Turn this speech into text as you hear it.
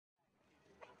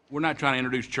We're not trying to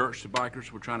introduce church to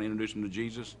bikers. We're trying to introduce them to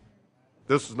Jesus.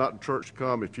 This is not the church to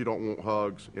come if you don't want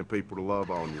hugs and people to love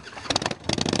on you.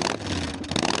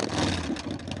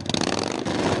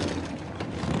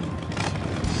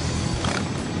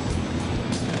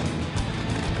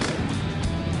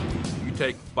 You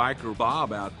take biker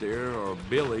Bob out there, or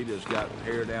Billy that's got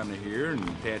hair down to here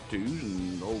and tattoos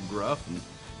and old gruff,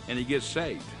 and he gets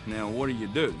saved. Now, what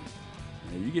do?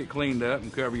 You get cleaned up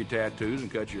and cover your tattoos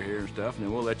and cut your hair and stuff, and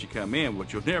then we'll let you come in,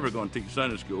 but you're never going to teach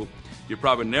Sunday school. You're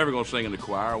probably never going to sing in the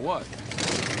choir or what.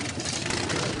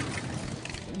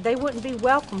 They wouldn't be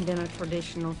welcomed in a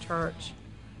traditional church,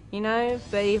 you know,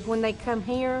 but when they come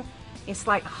here, it's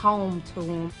like home to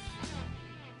them.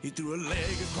 He threw a leg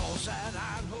across that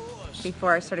iron horse.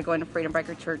 Before I started going to Freedom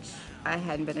Biker Church, I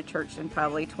hadn't been to church in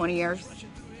probably 20 years.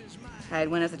 I had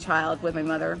went as a child with my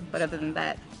mother, but other than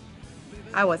that,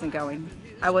 I wasn't going.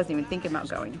 I wasn't even thinking about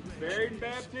going. Buried in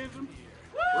baptism,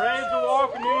 raised to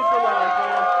walk and use for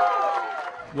life.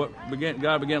 What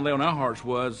God began to lay on our hearts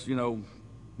was, you know,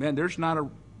 man, there's not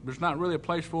really a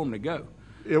place for them to go.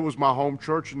 It was my home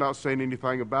church, and not saying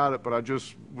anything about it, but I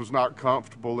just was not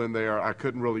comfortable in there. I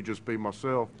couldn't really just be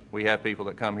myself. We have people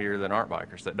that come here that aren't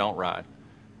bikers, that don't ride,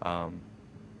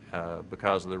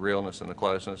 because of the realness and the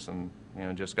closeness and, you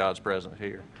know, just God's presence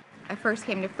here. I first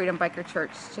came to Freedom Biker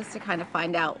Church just to kind of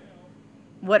find out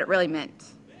what it really meant.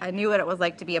 I knew what it was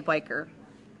like to be a biker,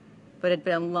 but it had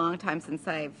been a long time since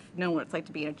I've known what it's like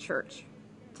to be in a church.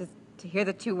 Just to hear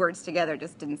the two words together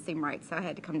just didn't seem right, so I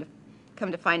had to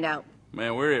come to find out.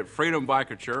 Man, we're at Freedom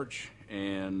Biker Church,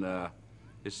 and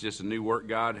it's just a new work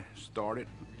God started.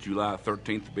 July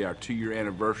 13th will be our 2-year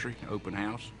anniversary open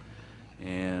house,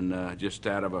 and just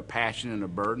out of a passion and a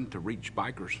burden to reach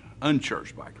bikers,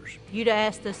 unchurched bikers. If you'd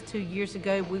asked us 2 years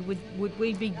ago, would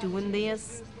we be doing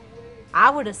this? I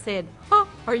would have said, "Oh,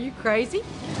 are you crazy?"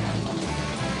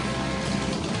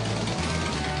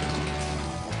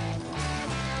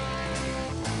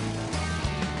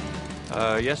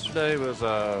 Yesterday was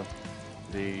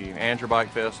the Andrew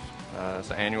Bike Fest.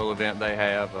 It's an annual event they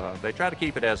have. They try to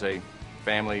keep it as a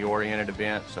family-oriented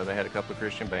event, so they had a couple of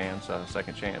Christian bands,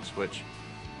 Second Chance, which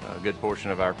a good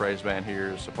portion of our praise band here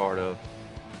is a part of,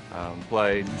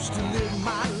 played. Used to live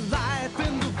my life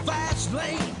in the fast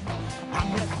lane. I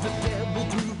met the devil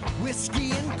through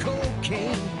whiskey and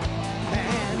cocaine,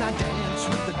 and I danced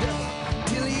with the devil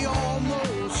till he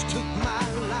almost took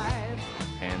my life.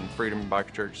 And Freedom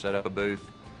Biker Church set up a booth,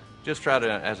 just try to,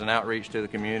 as an outreach to the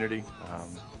community,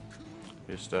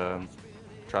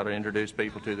 try to introduce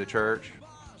people to the church.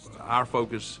 Our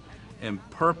focus and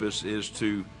purpose is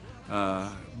to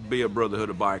be a brotherhood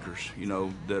of bikers, you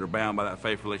know, that are bound by that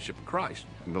faith relationship with Christ.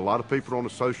 And a lot of people don't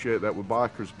associate that with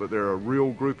bikers, but they're a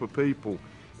real group of people.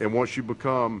 And once you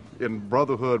become in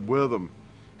brotherhood with them,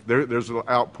 there's an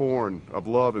outpouring of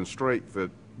love and strength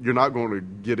that you're not going to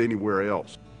get anywhere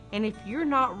else. And if you're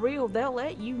not real, they'll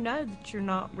let you know that you're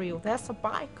not real. That's a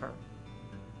biker.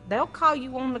 They'll call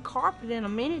you on the carpet in a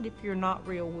minute if you're not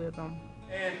real with them.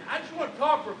 And I just want to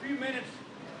talk for a few minutes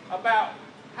about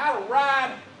how to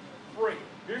ride free.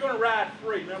 If you're going to ride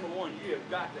free, number one, you have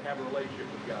got to have a relationship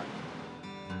with God.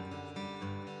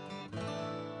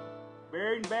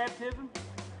 Buried in baptism,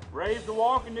 raised to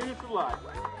walk in newness of life.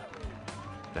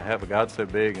 To have a God so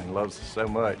big and loves us so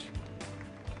much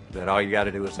that all you got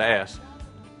to do is ask,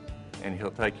 and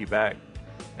He'll take you back,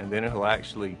 and then He'll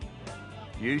actually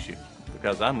use you,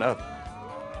 because I'm nothing.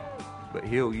 But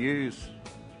He'll use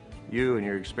you and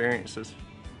your experiences,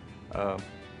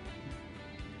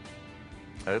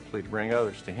 hopefully to bring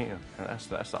others to Him. And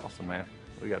that's awesome, man.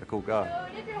 We got a cool God.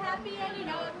 So if you're happy and you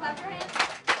know it, clap your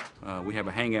hands. We have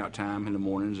a hangout time in the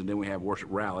mornings, and then we have worship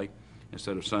rally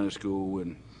instead of Sunday school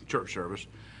and church service.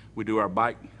 We do our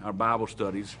Bible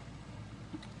studies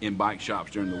in bike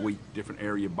shops during the week, different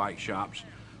area bike shops,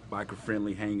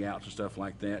 biker-friendly hangouts and stuff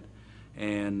like that.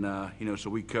 And, you know,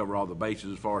 so we cover all the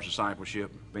bases as far as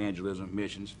discipleship, evangelism,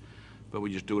 missions, but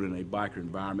we just do it in a biker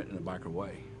environment, in a biker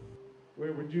way.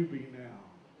 Where would you be now?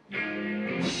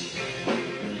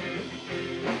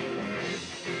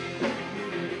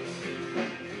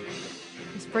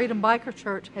 This Freedom Biker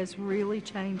Church has really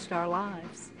changed our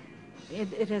lives.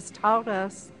 It has taught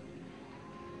us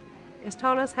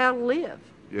how to live.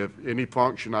 If any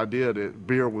function I did,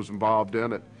 beer was involved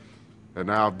in it. And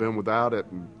now I've been without it,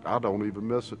 and I don't even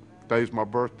miss it. Today's my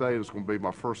birthday. It's going to be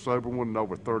my first sober one in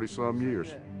over 30-some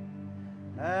years.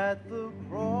 At the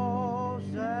cross,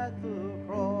 I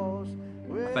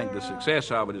think the success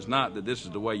of it is not that this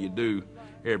is the way you do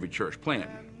every church plant.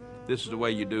 This is the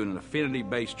way you do an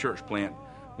affinity-based church plant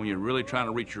when you're really trying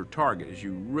to reach your target. Is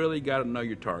you really got to know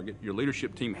your target. Your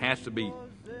leadership team has to be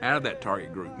out of that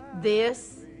target group.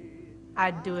 This,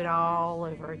 I'd do it all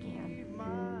over again.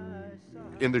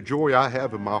 In the joy I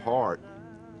have in my heart,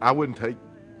 I wouldn't take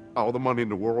all the money in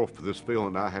the world for this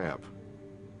feeling I have,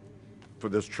 for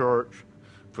this church,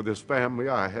 for this family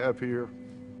I have here.